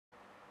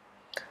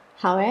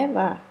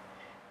However,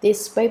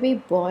 this baby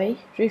boy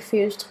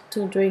refused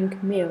to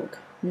drink milk.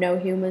 No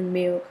human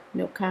milk,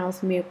 no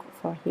cow's milk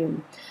for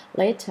him.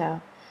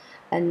 Later,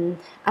 an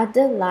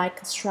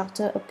adder-like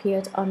structure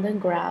appeared on the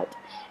ground,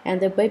 and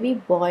the baby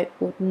boy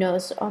would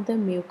nurse on the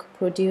milk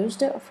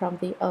produced from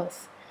the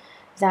earth.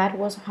 That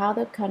was how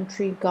the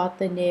country got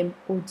the name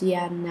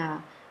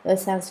Uddiyana, a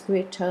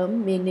Sanskrit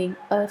term meaning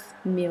earth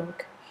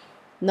milk.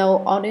 No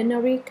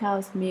ordinary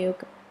cow's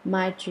milk,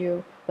 mind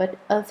you, but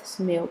earth's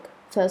milk,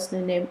 thus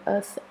the name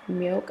Earth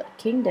Milk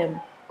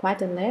Kingdom,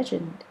 quite a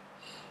legend.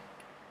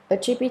 A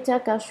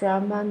Tripitaka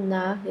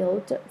Shramana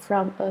hailed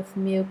from Earth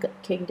Milk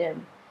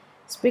Kingdom.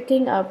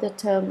 Speaking of the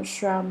term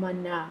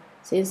Shramana,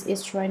 since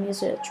its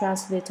Chinese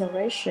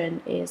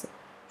transliteration is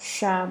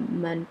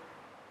shaman,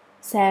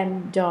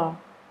 sandor.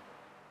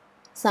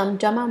 Some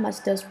Dharma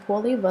masters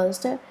poorly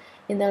versed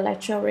in the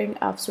lecturing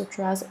of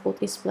sutras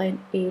would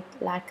explain it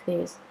like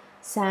this: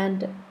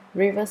 sand,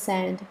 river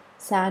sand,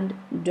 sand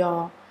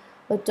door.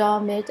 A door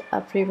made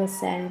of river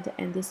sand,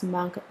 and this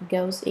monk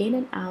goes in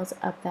and out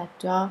of that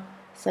door,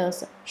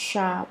 thus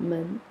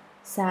shaman,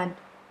 sand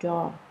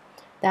door.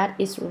 That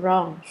is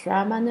wrong.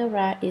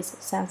 Shramanara is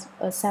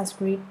a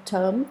Sanskrit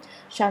term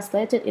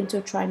translated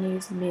into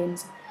Chinese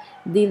means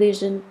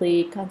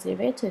diligently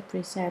cultivated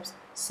precepts,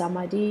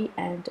 samadhi,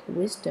 and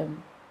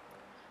wisdom.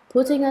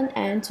 Putting an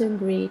end to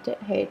greed,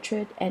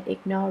 hatred, and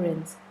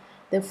ignorance.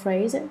 The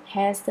phrase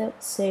has the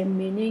same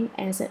meaning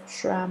as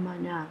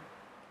shramana,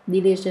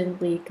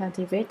 diligently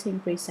cultivating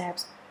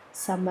precepts,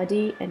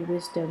 samadhi, and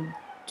wisdom.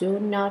 Do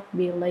not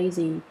be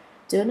lazy.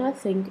 Do not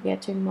think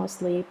getting more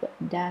sleep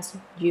does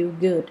you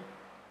good.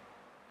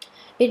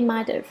 It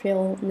might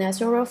feel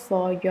natural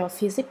for your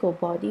physical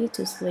body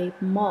to sleep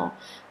more,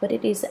 but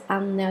it is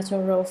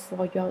unnatural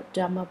for your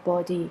Dharma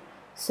body.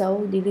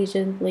 So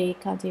diligently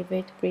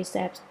cultivate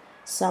precepts,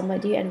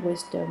 samadhi, and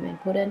wisdom,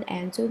 and put an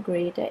end to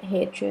greed,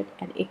 hatred,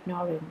 and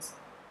ignorance.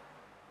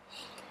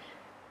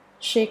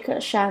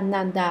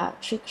 Shikshananda,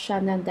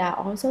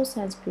 also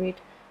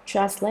Sanskrit,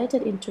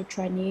 translated into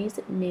Chinese,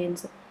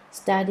 means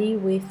study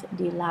with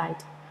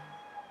delight.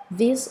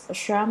 This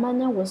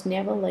Shramana was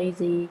never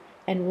lazy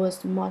and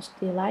was much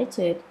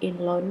delighted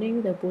in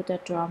learning the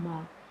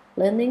Buddhadharma,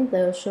 learning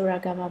the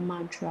Suragama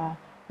mantra,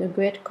 the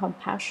Great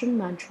Compassion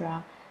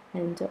mantra,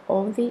 and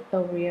all the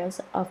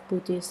areas of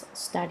Buddhist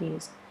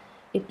studies.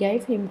 It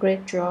gave him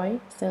great joy,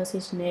 thus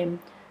his name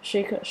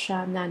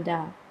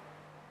Shikshananda.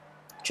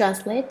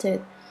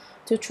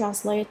 To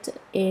translate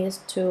is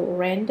to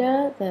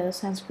render the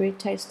Sanskrit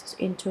texts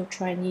into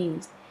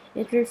Chinese.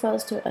 It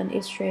refers to an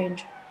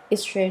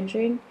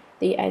exchanging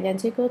the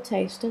identical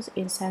texts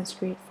in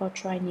Sanskrit for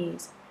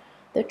Chinese.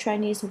 The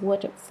Chinese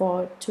word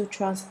for to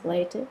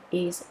translate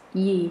is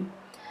yi.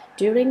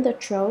 During the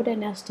Zhou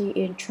dynasty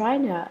in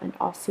China, an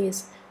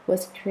office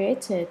was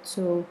created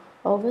to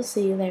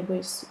oversee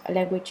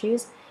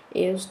languages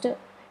used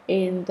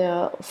in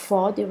the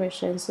 4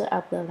 directions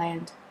of the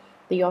land.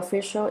 The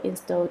official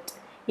installed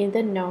in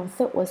the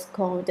north was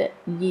called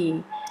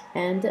yi,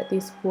 and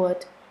this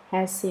word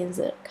has since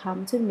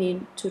come to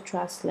mean to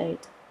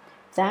translate.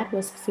 That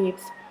was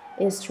fifth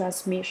is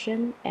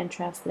transmission and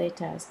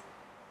translators.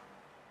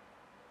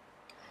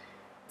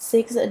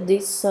 6.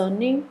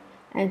 Discerning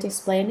and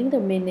explaining the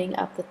meaning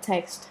of the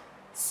text.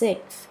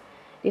 6.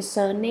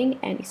 Discerning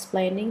and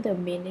explaining the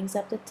meanings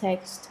of the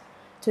text.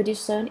 To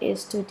discern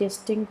is to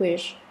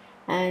distinguish,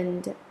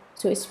 and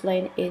to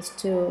explain is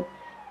to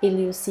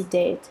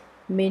elucidate.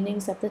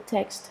 Meanings of the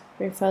text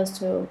refers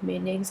to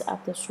meanings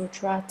of the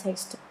sutra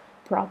text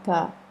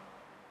proper.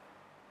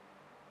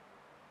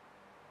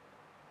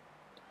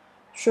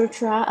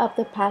 Sutra of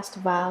the Past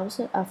Vows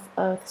of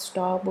Earth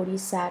Star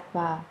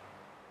Bodhisattva.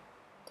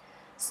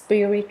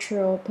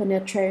 Spiritual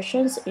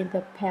penetrations in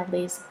the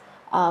palace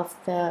of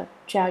the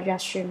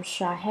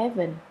Chayashimsha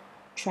heaven.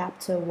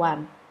 Chapter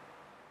 1.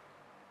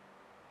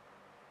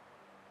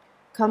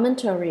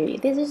 Commentary.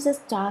 This is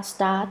the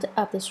start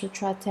of the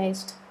sutra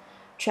text.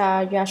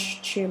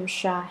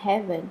 Chayashimsha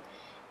heaven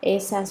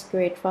is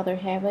Sanskrit for the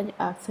heaven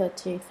of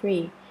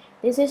 33.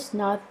 This is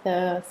not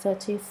the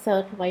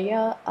 33rd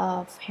layer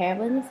of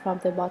heaven from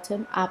the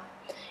bottom up.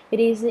 It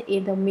is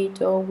in the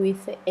middle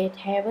with 8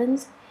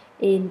 heavens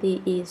in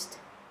the east,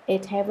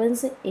 8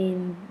 heavens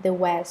in the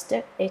west,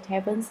 8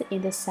 heavens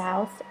in the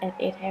south, and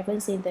 8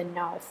 heavens in the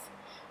north.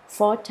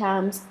 4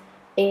 times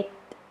 8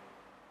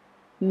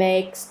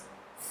 makes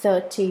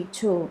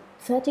 32.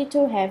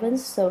 32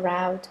 heavens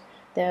surround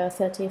the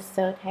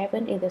 33rd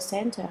heaven in the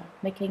center,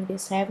 making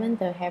this heaven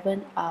the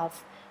heaven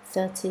of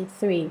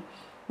 33.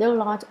 The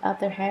Lord of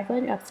the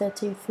heaven of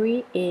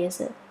 33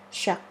 is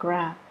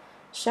Chakra.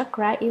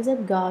 Chakra is a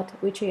god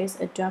which is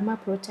a Dharma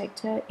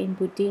protector in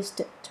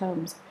Buddhist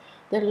terms.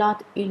 The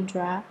Lord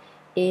Indra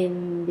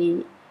in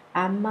the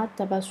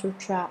Amitabha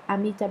Sutra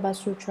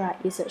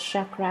is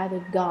Chakra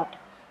the god.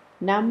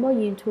 Namo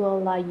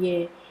Yintuo La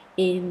Ye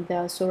in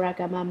the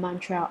Suragama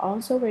mantra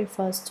also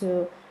refers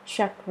to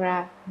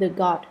Chakra the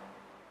god.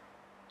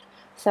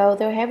 Though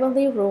the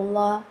heavenly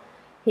ruler,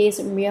 he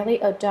is merely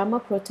a Dharma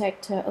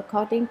protector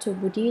according to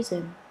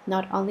Buddhism.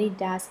 Not only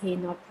does he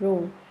not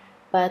rule,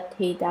 but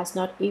he does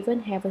not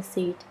even have a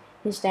seat.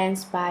 He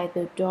stands by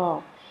the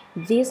door.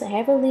 This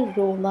heavenly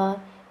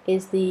ruler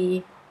is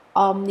the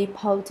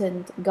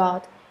omnipotent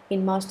God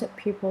in most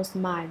people's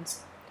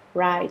minds.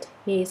 Right,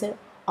 he is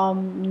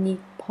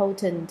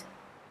omnipotent.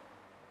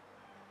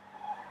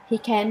 He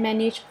can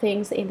manage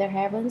things in the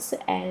heavens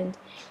and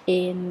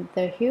in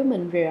the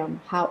human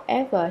realm.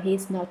 However, he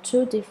is not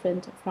too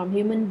different from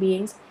human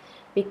beings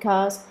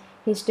because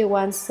he still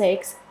wants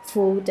sex,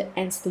 food,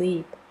 and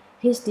sleep.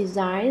 His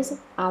desires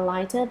are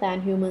lighter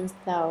than humans,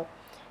 though.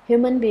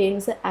 Human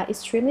beings are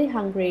extremely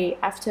hungry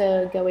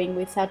after going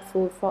without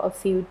food for a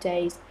few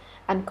days,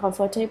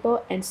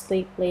 uncomfortable and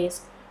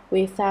sleepless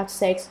without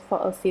sex for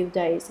a few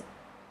days,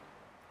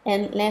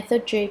 and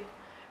lethargic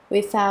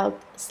without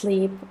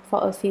sleep for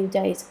a few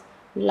days.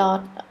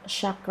 Lord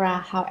Chakra,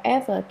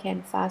 however,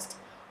 can fast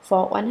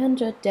for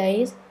 100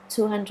 days,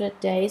 200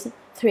 days,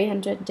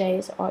 300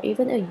 days, or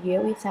even a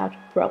year without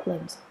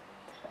problems.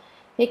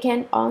 He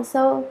can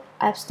also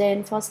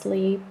abstain from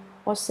sleep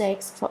or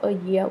sex for a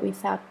year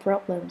without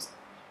problems.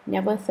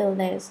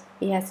 Nevertheless,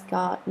 he has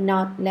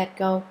not let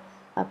go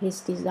of his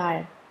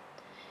desire.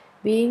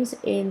 Beings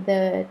in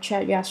the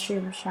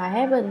Charyashrimsha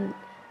heaven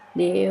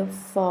live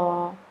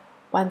for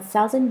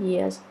 1,000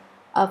 years,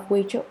 of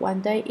which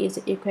one day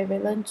is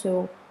equivalent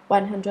to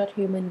 100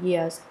 human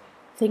years.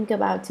 Think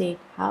about it.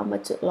 How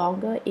much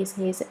longer is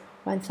his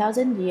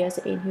 1,000 years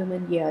in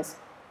human years?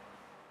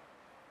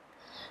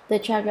 The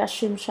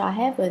Charyashrimsha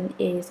heaven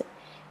is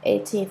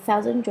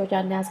 80,000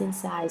 yojanas in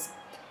size.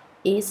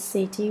 Each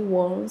city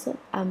walls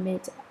are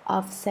made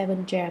of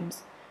 7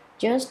 gems.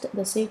 Just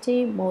the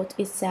city moat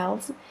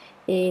itself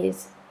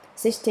is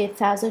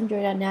 60,000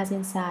 yojanas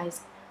in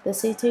size. The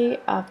city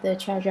of the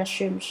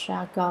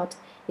Charyashrimsha god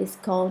is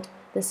called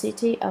the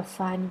City of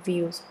Fine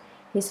Views.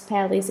 His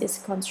palace is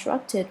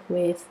constructed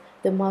with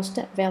the most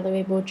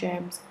valuable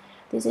gems.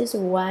 This is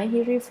why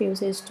he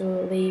refuses to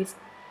leave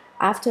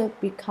after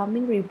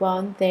becoming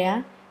reborn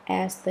there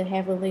as the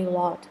Heavenly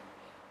Lord.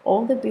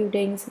 All the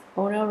buildings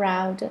all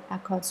around are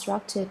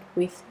constructed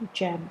with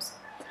gems.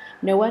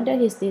 No wonder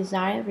his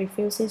desire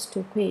refuses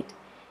to quit.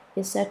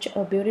 It's such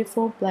a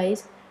beautiful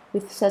place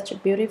with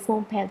such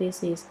beautiful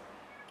palaces.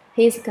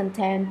 He is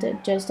content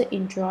just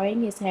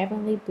enjoying his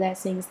heavenly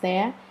blessings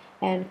there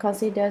and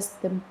considers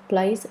the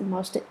place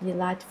most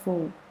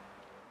delightful.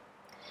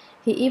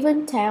 He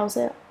even tells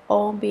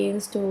all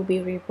beings to be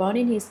reborn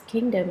in his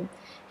kingdom.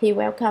 He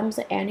welcomes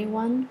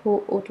anyone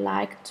who would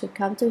like to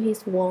come to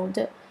his world,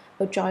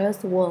 a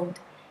joyous world.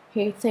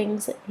 He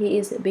thinks he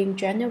is being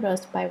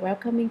generous by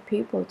welcoming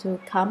people to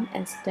come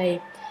and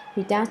stay.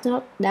 He does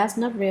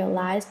not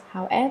realize,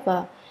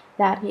 however,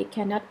 that he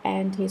cannot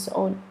end his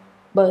own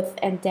birth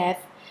and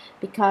death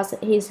because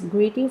he is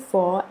greedy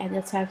for and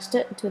attached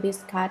to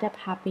this kind of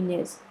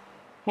happiness.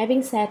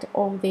 Having said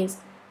all this,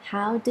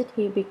 how did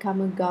he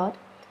become a god?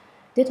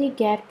 Did he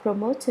get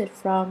promoted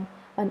from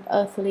an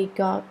earthly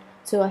god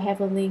to a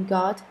heavenly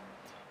god?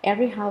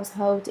 Every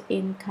household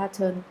in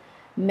Canton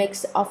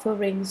makes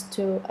offerings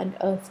to an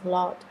earth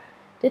lord.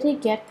 Did he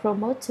get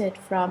promoted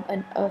from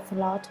an earth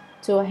lord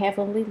to a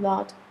heavenly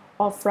lord,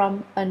 or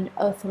from an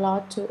earth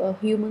lord to a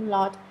human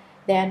lord,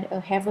 then a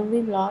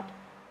heavenly lord?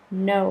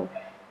 No.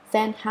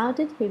 Then how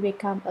did he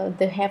become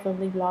the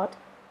heavenly lord?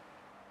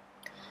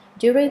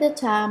 During the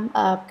time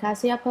of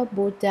Kasyapa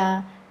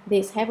Buddha,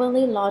 this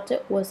heavenly lord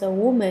was a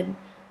woman.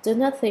 Do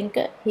not think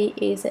he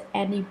is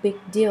any big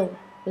deal.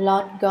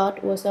 Lord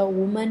God was a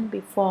woman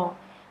before.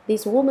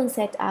 This woman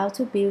set out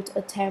to build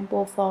a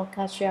temple for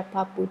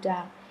Kasyapa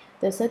Buddha.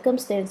 The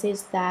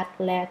circumstances that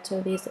led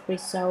to this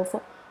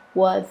result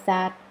were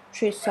that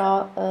she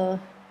saw a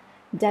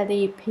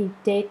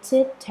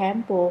dilapidated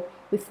temple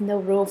with no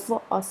roof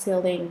or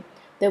ceiling.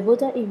 The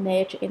Buddha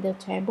image in the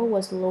temple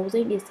was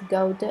losing its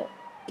gold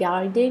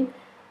guarding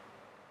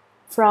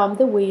from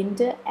the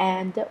wind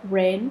and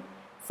rain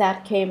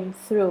that came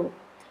through.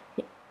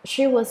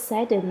 She was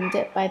saddened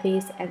by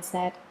this and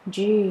said,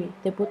 "Gee,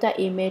 the Buddha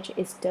image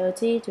is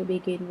dirty to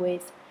begin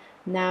with.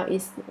 Now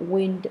it's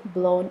wind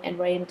blown and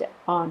rained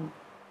on.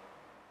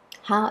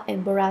 How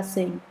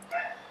embarrassing."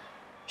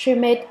 She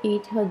made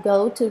it her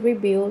goal to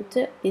rebuild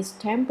this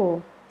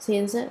temple.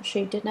 Since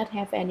she did not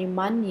have any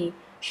money,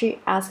 she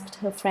asked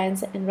her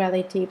friends and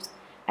relatives,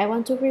 "I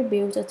want to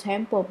rebuild a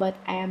temple, but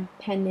I am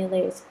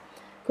penniless.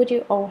 Could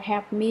you all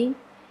help me?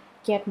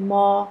 Get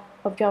more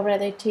of your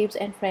relatives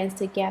and friends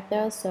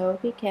together so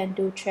we can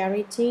do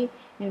charity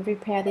and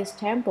repair this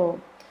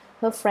temple."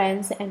 Her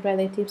friends and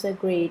relatives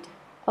agreed.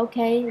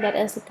 "Okay, let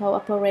us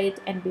cooperate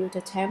and build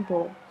a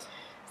temple."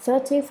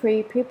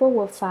 33 people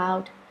were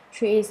found.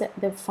 She is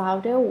the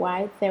founder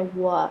while there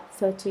were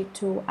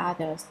 32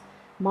 others,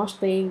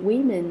 mostly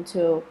women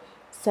too,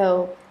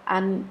 though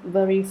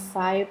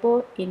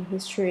unverifiable in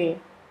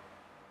history.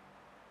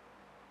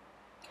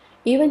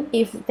 Even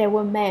if there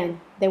were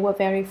men, there were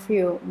very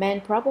few.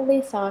 Men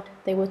probably thought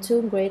they were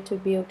too great to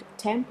build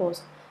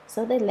temples,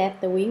 so they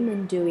let the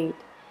women do it.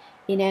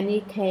 In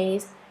any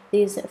case,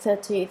 these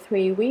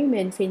 33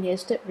 women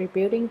finished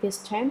rebuilding this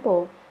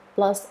temple.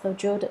 plus a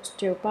jeweled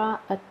stupa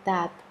at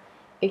that.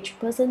 Each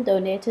person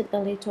donated a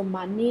little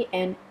money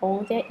and all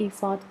their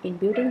effort in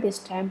building this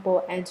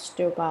temple and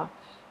stupa.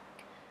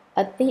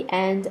 At the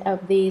end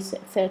of these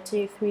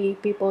 33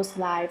 people's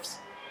lives,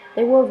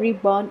 they were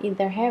reborn in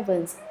the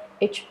heavens.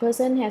 Each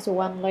person has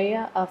one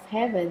layer of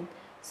heaven,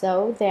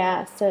 so there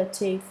are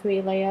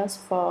 33 layers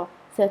for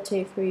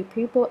 33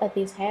 people at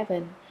this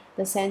heaven.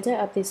 The center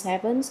of these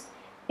heavens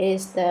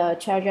is the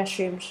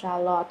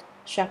Chajashrimsha Lord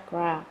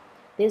Chakra.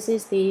 This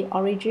is the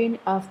origin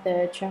of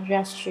the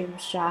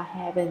Chajashrimsha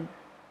heaven.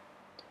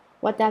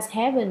 What does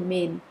heaven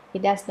mean?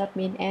 It does not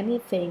mean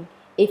anything.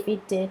 If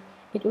it did,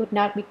 it would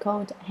not be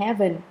called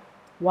heaven.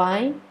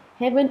 Why?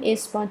 Heaven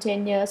is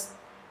spontaneous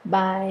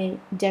by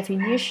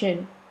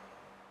definition.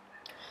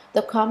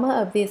 The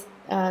karma of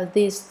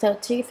these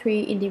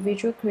 33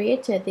 individuals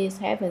created these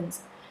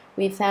heavens.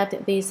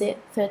 Without these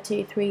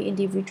 33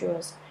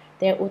 individuals,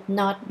 there would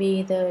not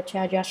be the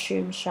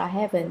Chajashrimsha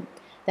heaven.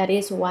 That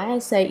is why I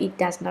say it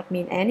does not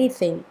mean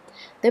anything.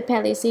 The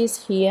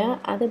palaces here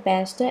are the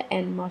best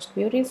and most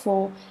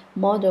beautiful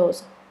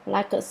models,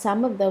 like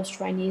some of those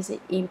Chinese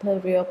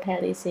imperial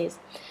palaces.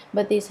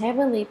 But these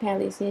heavenly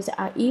palaces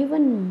are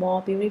even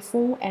more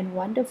beautiful and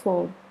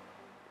wonderful.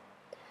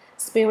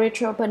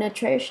 Spiritual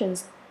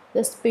penetrations.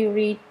 The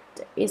spirit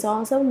is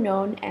also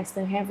known as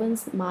the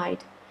heaven's mind.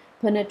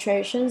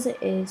 Penetrations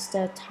is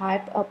the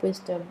type of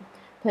wisdom.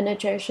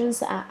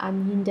 Penetrations are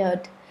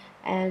unhindered,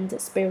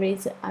 and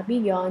spirits are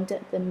beyond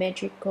the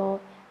magical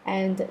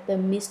and the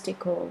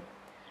mystical.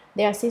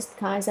 There are 6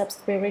 kinds of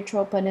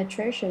spiritual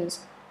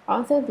penetrations,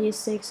 although these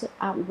 6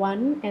 are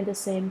one and the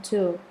same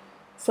too.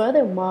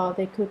 Furthermore,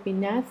 there could be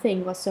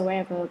nothing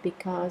whatsoever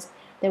because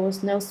there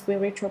was no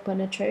spiritual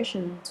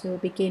penetration to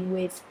begin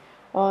with,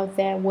 or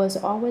there was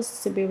always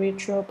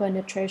spiritual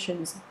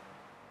penetrations.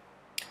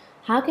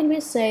 How can we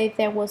say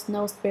there was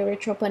no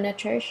spiritual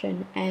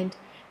penetration and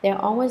there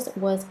always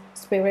was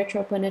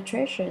spiritual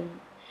penetration?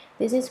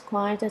 This is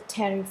quite a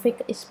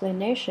terrific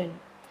explanation.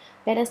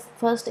 Let us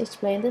first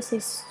explain the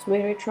 6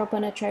 spiritual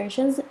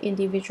penetrations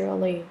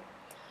individually.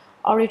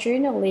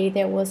 Originally,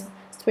 there was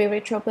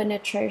spiritual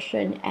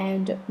penetration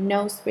and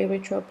no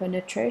spiritual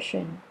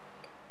penetration.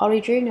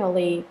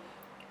 Originally,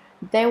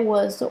 there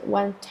was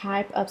one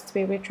type of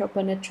spiritual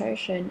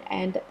penetration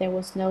and there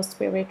was no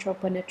spiritual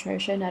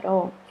penetration at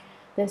all.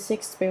 The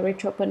 6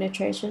 spiritual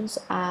penetrations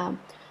are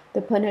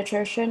the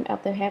penetration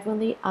of the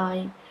heavenly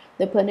eye,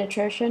 the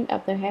penetration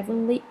of the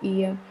heavenly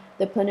ear,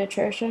 the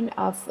penetration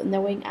of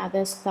knowing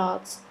others'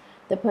 thoughts,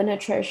 the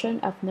penetration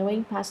of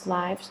knowing past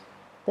lives,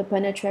 the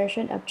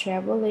penetration of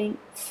traveling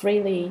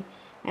freely,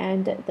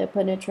 and the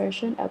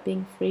penetration of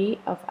being free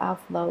of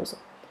outflows.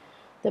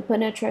 The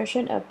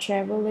penetration of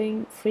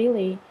traveling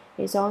freely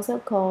is also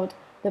called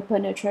the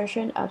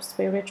penetration of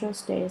spiritual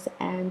states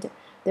and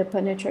the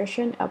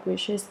penetration of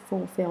wishes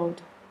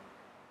fulfilled.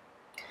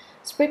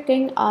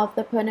 Speaking of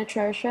the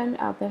penetration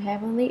of the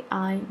heavenly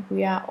eye,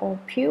 we are all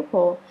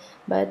pupil,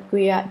 but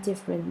we are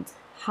different.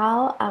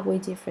 How are we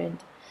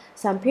different?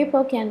 Some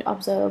people can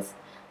observe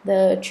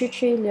the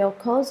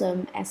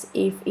trichiliocosm as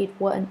if it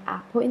were an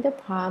apple in the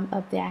palm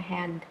of their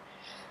hand.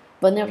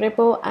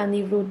 Venerable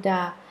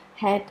Aniruddha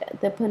had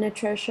the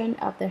penetration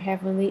of the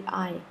heavenly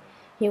eye.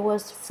 He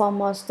was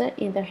foremost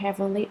in the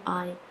heavenly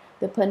eye,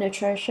 the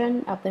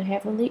penetration of the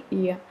heavenly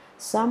ear.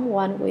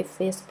 Someone with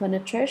this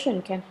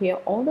penetration can hear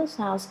all the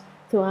sounds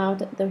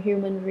throughout the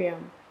human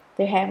realm,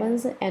 the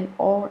heavens, and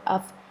all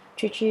of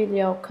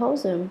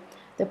trichiliocosm,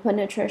 the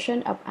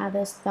penetration of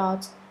others'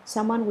 thoughts.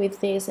 Someone with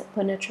this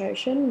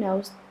penetration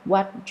knows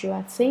what you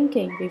are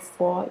thinking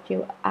before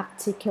you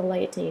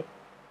articulate it.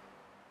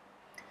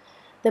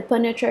 The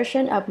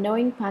penetration of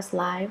knowing past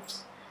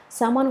lives.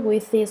 Someone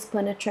with this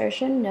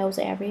penetration knows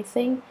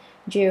everything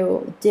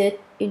you did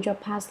in your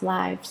past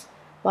lives,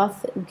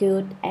 both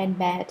good and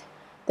bad.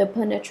 The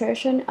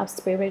penetration of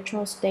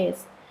spiritual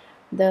states.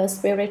 The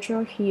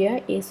spiritual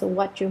here is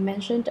what you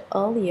mentioned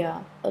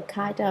earlier, a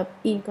kind of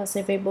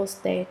inconceivable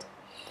state.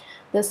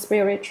 The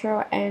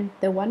spiritual and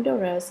the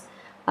wondrous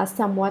are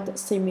somewhat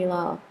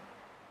similar.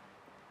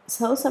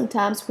 So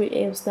sometimes we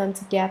use them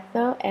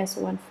together as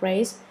one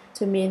phrase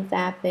to mean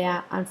that they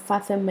are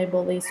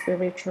unfathomably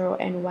spiritual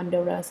and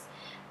wondrous,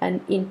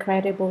 an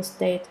incredible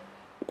state.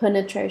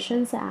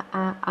 Penetrations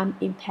are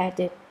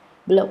unimpeded,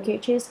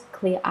 blockages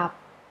clear up.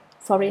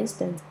 For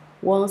instance,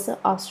 walls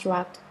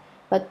obstruct,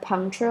 but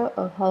puncture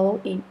a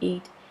hole in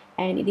it,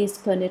 and it is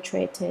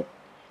penetrated.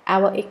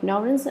 Our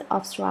ignorance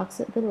obstructs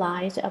the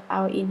light of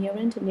our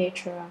inherent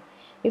nature.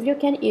 If you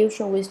can use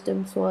your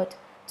wisdom sword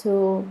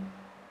to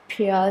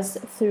pierce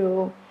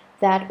through,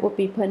 that would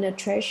be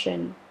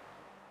penetration.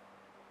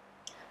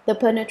 The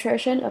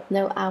penetration of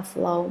no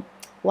outflow.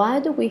 Why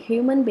do we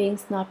human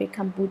beings not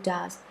become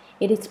Buddhas?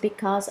 It is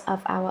because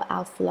of our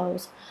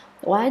outflows.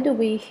 Why do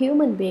we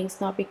human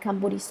beings not become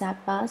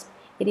Bodhisattvas?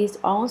 It is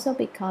also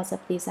because of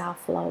these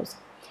outflows.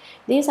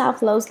 These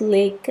outflows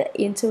leak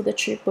into the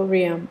triple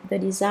realm, the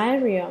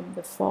desire realm,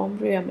 the form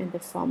realm, and the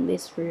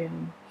formless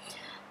realm.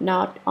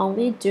 Not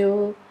only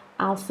do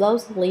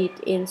outflows lead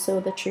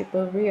into the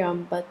triple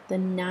realm, but the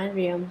 9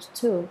 realms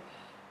too.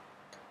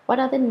 What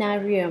are the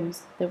 9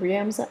 realms? The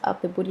realms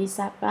of the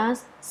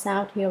Bodhisattvas,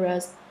 sound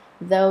hearers,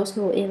 those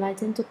who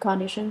enlighten to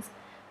conditions,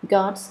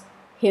 gods,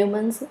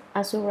 humans,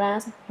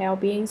 asuras, hell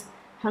beings,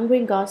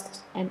 hungry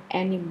ghosts, and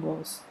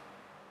animals.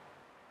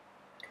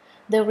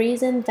 The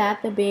reason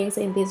that the beings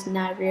in these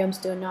 9 realms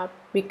do not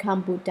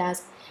become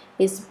Buddhas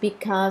is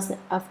because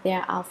of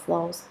their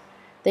outflows.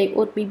 They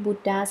would be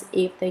Buddhas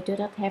if they do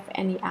not have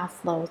any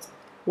outflows.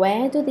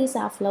 Where do these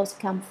outflows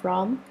come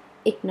from?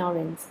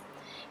 Ignorance.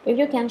 If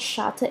you can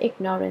shatter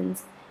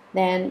ignorance,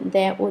 then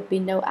there would be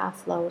no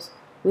outflows.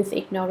 With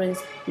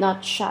ignorance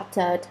not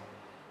shattered,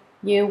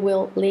 you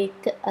will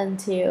leak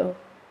until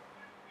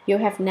you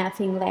have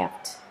nothing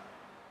left.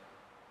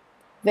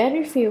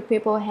 Very few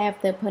people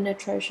have the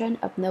penetration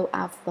of no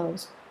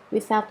outflows.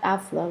 Without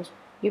outflows,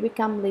 you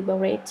become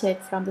liberated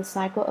from the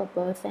cycle of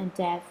birth and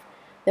death.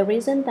 The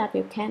reason that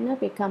you cannot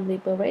become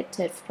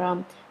liberated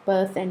from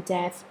birth and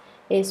death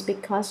is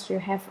because you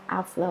have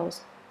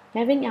outflows.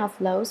 Having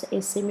outflows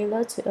is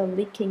similar to a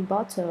leaking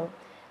bottle.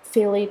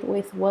 Fill it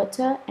with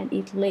water and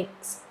it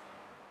leaks.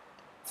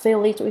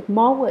 Fill it with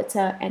more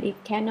water and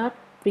it cannot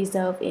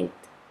preserve it.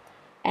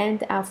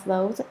 And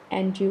outflows,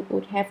 and you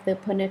would have the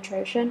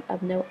penetration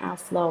of no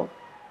outflow.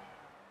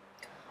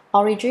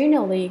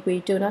 Originally, we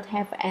do not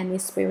have any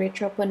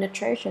spiritual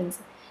penetrations,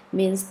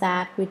 means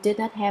that we did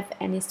not have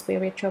any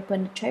spiritual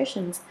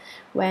penetrations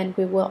when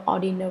we were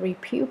ordinary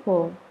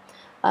pupil.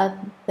 At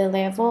the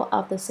level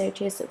of the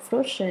sage's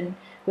fruition,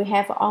 we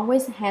have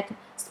always had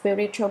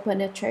spiritual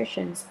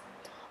penetrations.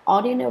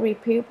 Ordinary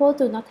people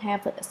do not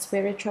have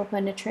spiritual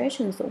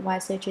penetrations while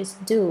sages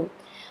do.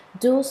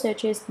 Do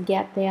sages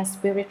get their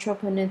spiritual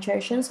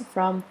penetrations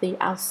from the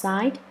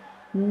outside?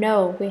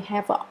 No, we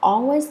have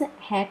always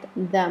had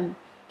them.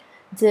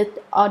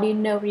 Did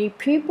ordinary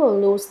people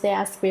lose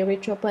their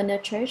spiritual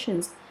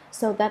penetrations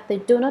so that they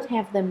do not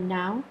have them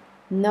now?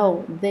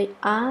 No, they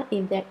are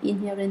in their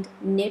inherent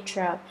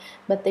nature,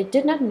 but they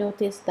did not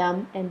notice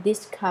them and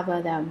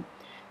discover them.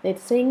 They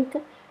think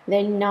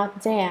they're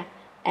not there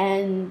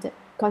and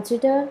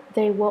consider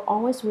they were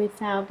always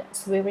without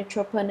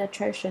spiritual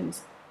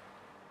penetrations.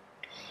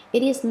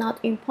 It is not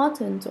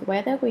important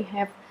whether we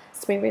have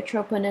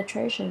spiritual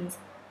penetrations.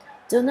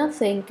 Do not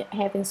think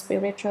having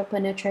spiritual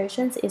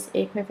penetrations is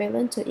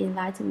equivalent to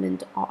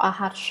enlightenment or a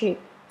hardship.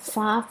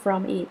 Far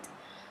from it.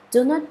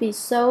 Do not be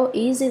so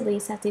easily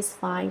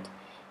satisfied.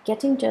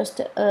 Getting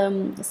just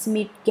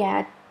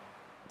smidgat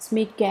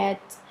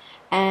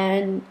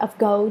and of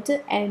gold,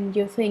 and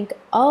you think,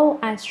 oh,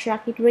 I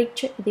struck it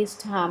rich this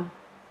time.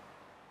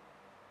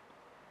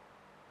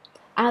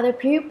 Other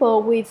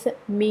people with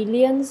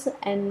millions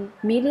and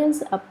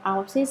millions of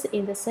ounces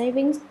in the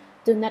savings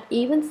do not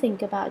even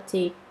think about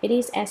it. It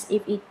is as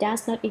if it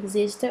does not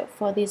exist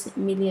for these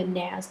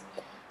millionaires.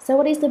 So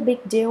what is the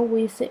big deal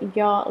with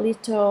your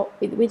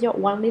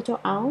 1 little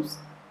ounce?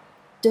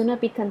 Do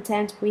not be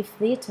content with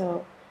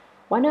little.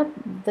 One of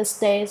the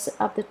states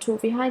of the two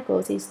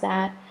vehicles is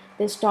that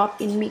they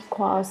stop in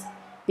mid-course,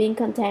 being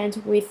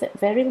content with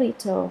very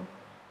little.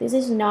 This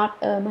is not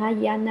a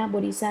Mahayana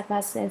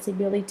Bodhisattva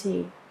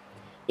sensibility.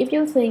 If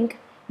you think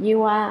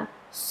you are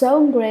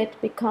so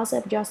great because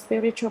of your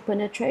spiritual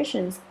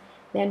penetrations,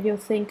 then you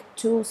think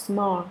too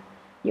small.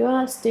 You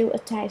are still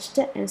attached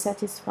and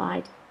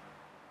satisfied.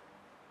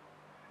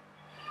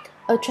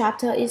 A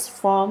chapter is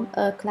from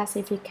a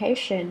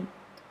classification.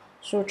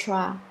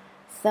 Sutra.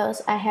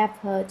 Thus I have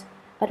heard,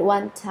 at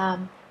one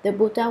time, the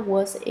Buddha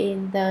was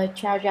in the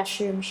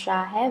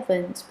Charyashimsha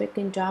heaven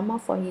speaking Dharma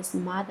for his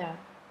mother.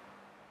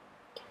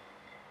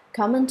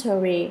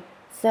 Commentary.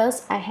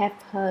 Thus I have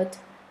heard,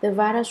 the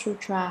Vada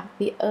Sutra,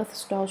 the Earth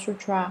Store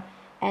Sutra,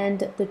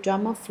 and the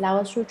Dharma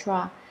Flower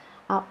Sutra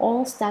are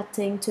all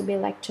starting to be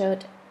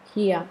lectured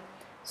here.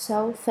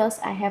 So, thus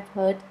I have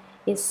heard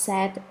is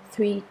said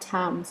 3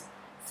 times.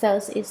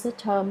 Thus is the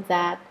term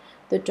that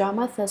the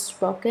Dharma thus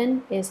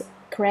spoken is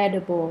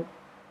credible.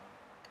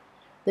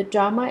 The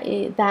Dharma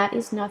that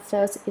is not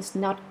thus is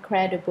not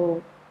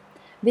credible.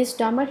 This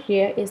Dharma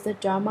here is the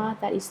Dharma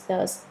that is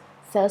thus.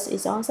 Thus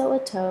is also a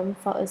term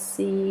for a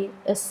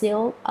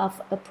seal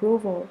of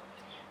approval.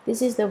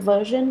 This is the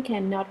version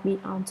cannot be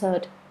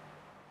altered.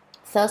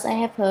 Thus I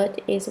have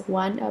heard is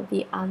one of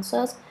the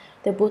answers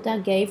the Buddha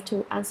gave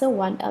to answer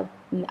one of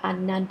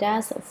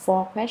Ananda's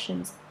 4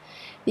 questions.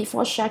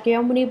 Before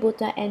Shakyamuni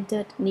Buddha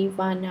entered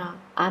Nirvana,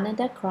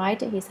 Ananda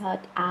cried his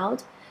heart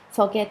out,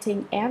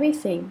 forgetting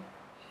everything.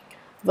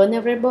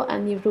 Venerable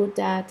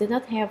Aniruddha did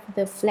not have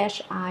the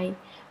flesh eye,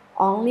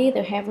 only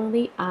the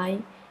heavenly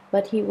eye,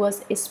 but he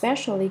was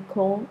especially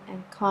cool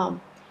and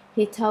calm.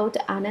 He told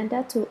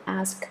Ananda to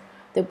ask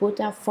the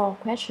Buddha 4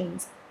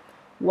 questions.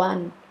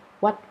 1.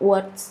 What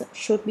words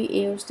should be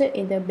used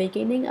in the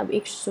beginning of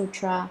each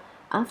sutra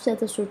after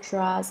the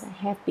sutras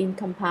have been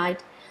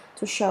compiled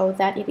to show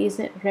that it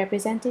is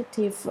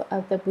representative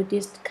of the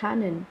Buddhist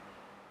canon?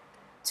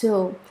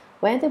 2.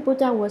 When the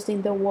Buddha was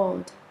in the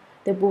world,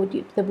 the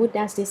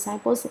Buddha's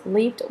disciples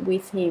lived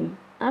with him.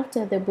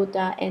 After the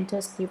Buddha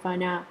enters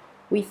Nirvana,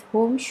 With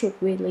whom should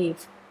we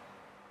live?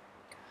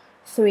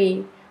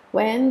 3.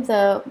 When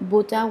the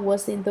Buddha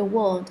was in the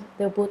world,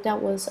 the Buddha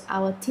was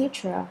our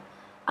teacher.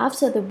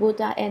 After the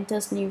Buddha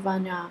enters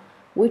Nirvana,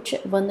 which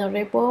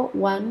Venerable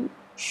One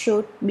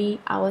should be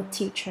our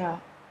teacher?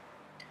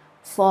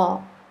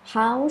 4.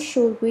 How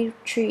should we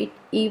treat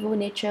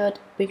evil-natured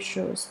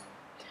bhikshus?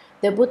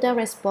 The Buddha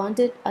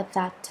responded at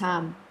that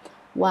time.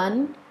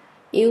 1.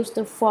 Use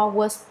the 4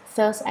 words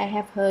thus I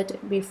have heard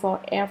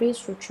before every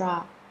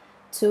sutra.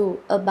 2.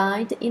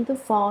 Abide in the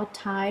 4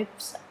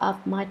 types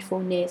of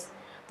mindfulness.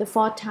 The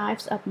 4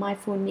 types of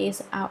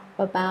mindfulness are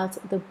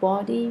about the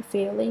body,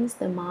 feelings,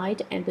 the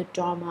mind, and the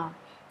Dharma.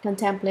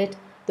 Contemplate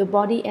the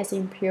body as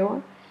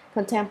impure.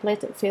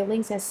 Contemplate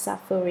feelings as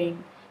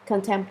suffering.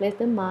 Contemplate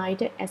the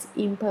mind as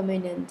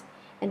impermanent.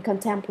 And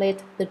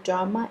contemplate the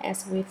Dharma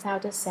as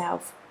without a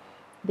self.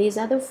 These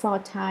are the 4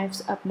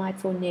 types of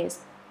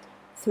mindfulness.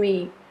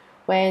 3.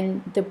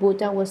 When the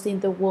Buddha was in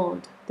the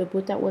world, the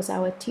Buddha was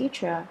our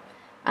teacher.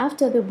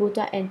 After the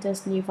Buddha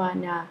enters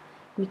Nirvana,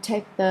 we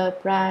take the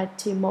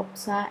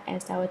Pratimoksa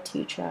as our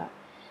teacher.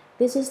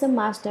 This is the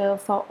master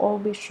for all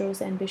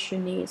bhikshus and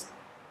bhikshunis.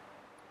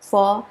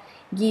 4.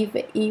 Give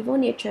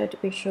evil-natured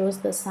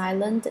bhikshus the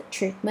silent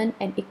treatment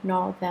and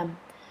ignore them.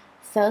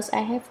 Thus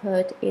I have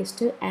heard is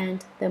to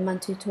end the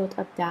multitude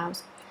of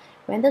doubts.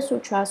 When the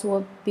sutras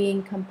were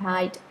being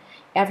compiled,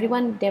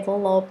 everyone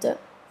developed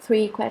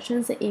 3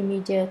 questions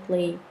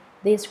immediately.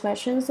 These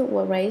questions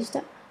were raised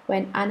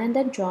when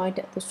Ananda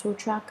joined the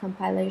sutra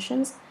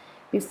compilations,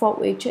 before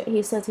which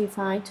he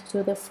certified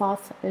to the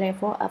 4th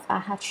level of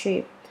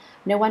arhatship.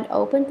 No one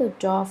opened the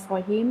door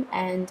for him,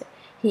 and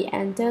he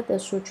entered the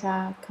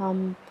sutra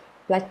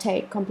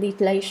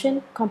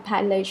compilation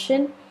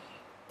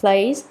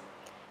place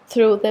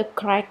through the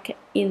crack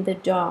in the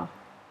door.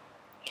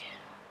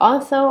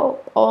 Although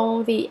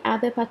all the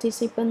other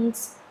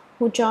participants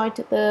who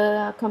joined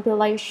the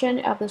compilation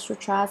of the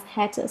sutras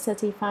had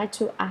certified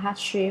to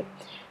arhatship,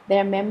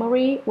 their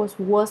memory was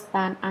worse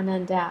than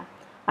Ananda.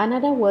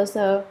 Ananda was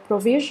a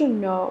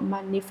provisional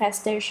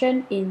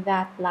manifestation in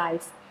that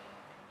life.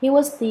 He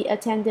was the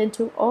attendant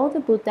to all the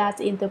Buddhas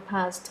in the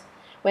past.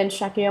 When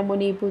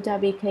Shakyamuni Buddha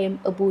became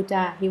a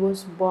Buddha, he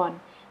was born.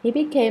 He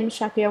became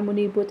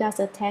Shakyamuni Buddha's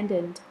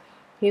attendant.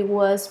 He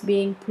was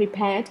being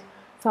prepared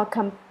for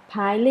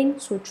compiling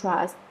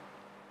sutras.